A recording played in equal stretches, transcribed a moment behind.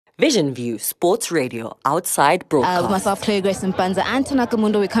Vision View Sports Radio outside broadcast. With myself, Claire Grace Mpanza and Tanaka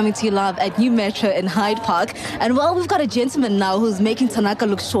Mundo, we're coming to you live at New Metro in Hyde Park. And well, we've got a gentleman now who's making Tanaka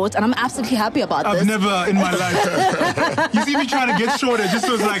look short, and I'm absolutely happy about this. I've never in my life. You see me trying to get shorter, just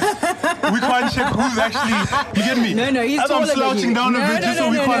so it's like we can't check who's actually. You get me? No, he's as taller I'm slouching down a bit, just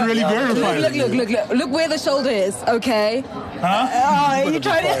so we can't really verify. Look where the shoulder is. Okay. Huh? You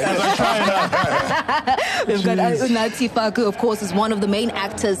trying to? I'm trying. We've got uNathi, who of course is one of the main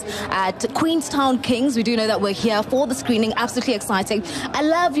actors at Queenstown Kings. We do know that we're here for the screening. Absolutely exciting. I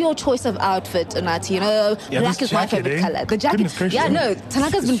love your choice of outfit, uNathi. You know, black is my favorite color. The jacket. Yeah, no.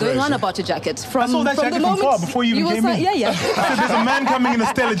 Tanaka's been going on about your jacket I saw that jacket from far before you even came in. Yeah. I said, there's a man coming in a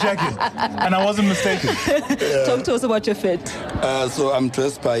Stella jacket, and I wasn't mistaken. Talk to us about your fit. So I'm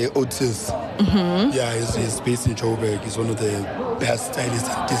dressed by Otis. Mm-hmm. Yeah, he's based in Joburg. He's one of the best stylists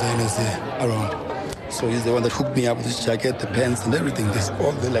and designers there around. So he's the one that hooked me up with this jacket, the pants, and everything. This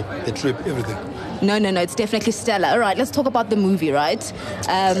all the trip, everything. No, it's definitely stellar. All right, let's talk about the movie, right?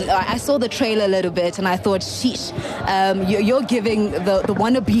 I saw the trailer a little bit, and I thought, sheesh, you're giving the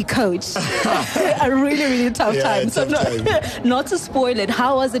wannabe coach a really, really tough time. So not to spoil it,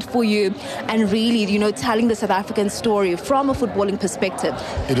 how was it for you? And really, telling the South African story from a footballing perspective.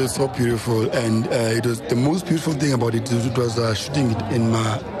 It was so beautiful, and it was the most beautiful thing about it. It was shooting it in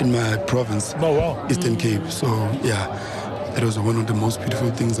my province, Eastern Cape. So yeah. That was one of the most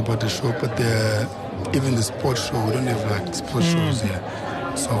beautiful things about the show, but even the sports show, we don't have sports shows here.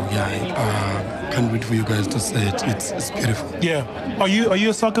 So yeah, I can't wait for you guys to say it. It's beautiful. Yeah. Are you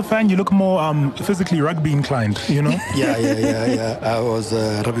a soccer fan? You look more physically rugby inclined, Yeah. I was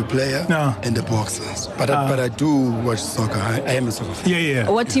a rugby player and a boxer. But I do watch soccer. I am a soccer fan. Yeah.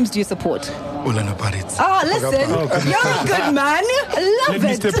 What teams do you support? Orlando Pirates. Listen, you're a good man. I love Let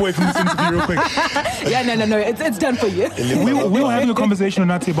me step away from this interview real quick. No. It's done for you. We were having a conversation,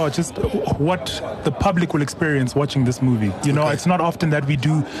 uNathi, about just what the public will experience watching this movie. It's not often that we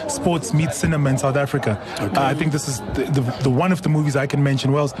do sports meet cinema in South Africa. Okay. I think this is the one of the movies I can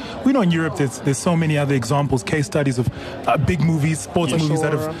mention. Well, we know in Europe there's so many other examples, case studies of big movies, sports movies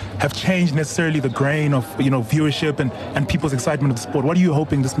that have changed necessarily the grain of viewership and people's excitement of the sport. What are you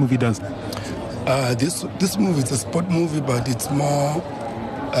hoping this movie does? This movie is a sport movie, but it's more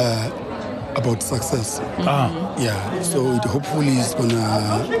about success. Yeah, so it hopefully is gonna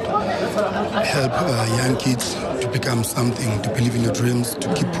help young kids to become something, to believe in your dreams,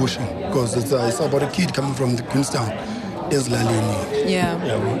 to keep pushing. Because it's about a kid coming from the Queenstown, Eslaleni. Yeah.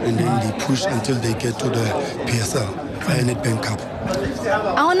 And then they push until they get to the PSL, Nedbank Cup.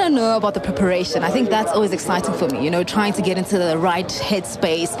 I want to know about the preparation. I think that's always exciting for me, trying to get into the right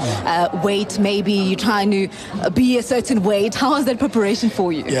headspace, weight, maybe you're trying to be a certain weight. How was that preparation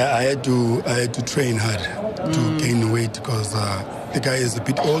for you? Yeah, I had to train hard to gain weight because the guy is a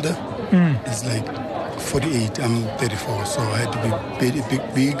bit older. He's like 48, I'm 34, so I had to be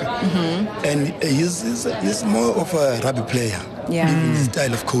big. Mm-hmm. And he's more of a rugby player, in his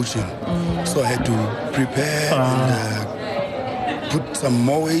style of coaching. So I had to prepare and put some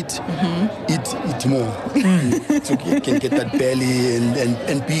more weight, eat more, so you can get that belly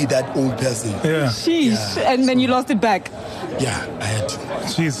and be that old person. Yeah. Sheesh. Yeah. And then you lost it back. Yeah, I had to.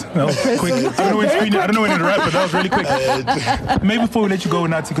 Jeez, that was quick. I don't know when to wrap, but that was really quick. Maybe before we let you go,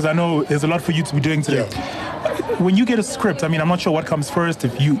 uNathi, because I know there's a lot for you to be doing today. Yeah. When you get a script, I'm not sure what comes first,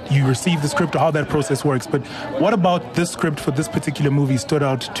 if you receive the script or how that process works, but what about this script for this particular movie stood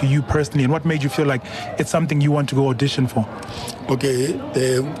out to you personally, and what made you feel like it's something you want to go audition for? Okay,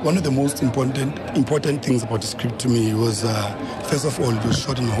 one of the most important things about the script to me was, first of all, it was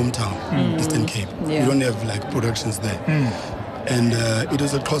shot in my hometown, Eastern Cape. Yeah. We don't have productions there. And it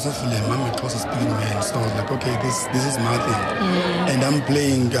was a closer film. I'm a closer speaking man, so I was like, okay, this is my thing. And I'm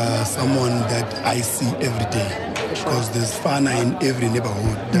playing someone that I see every day, because there's fauna in every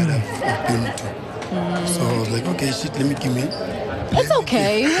neighborhood that I've been to. So I was like, okay, let me give me. It's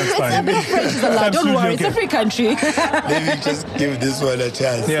okay. It's a bit of French is allowed. Don't worry, it's a free country. Let me just give this one a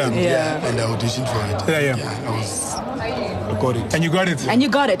chance. Yeah. And I auditioned for it. Yeah. I got it. And you got it. And you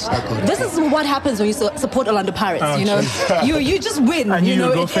got it. This is what happens when you support Orlando Pirates. You just win. And you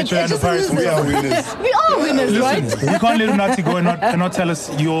go fetch Orlando Pirates. We are winners. We are winners, right? We can't let uNathi go and not tell us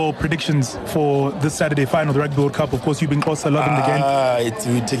your predictions for this Saturday final, the Rugby World Cup. Of course, you've been close to loving the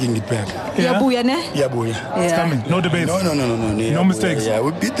game. We're taking it back. Yeah, boy. It's coming. No debates. No mistakes. Yeah,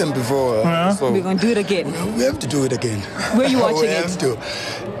 we beat them before. So we're going to do it again. We have to do it again. Where are you watching it? Have to.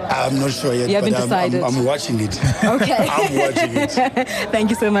 I'm not sure yet. You haven't decided. I'm watching it. Okay. I'm watching it.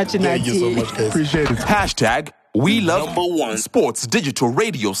 Thank you so much, uNathi. Thank you so much, guys. Appreciate it. #We love #1 sports digital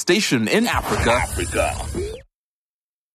radio station in Africa.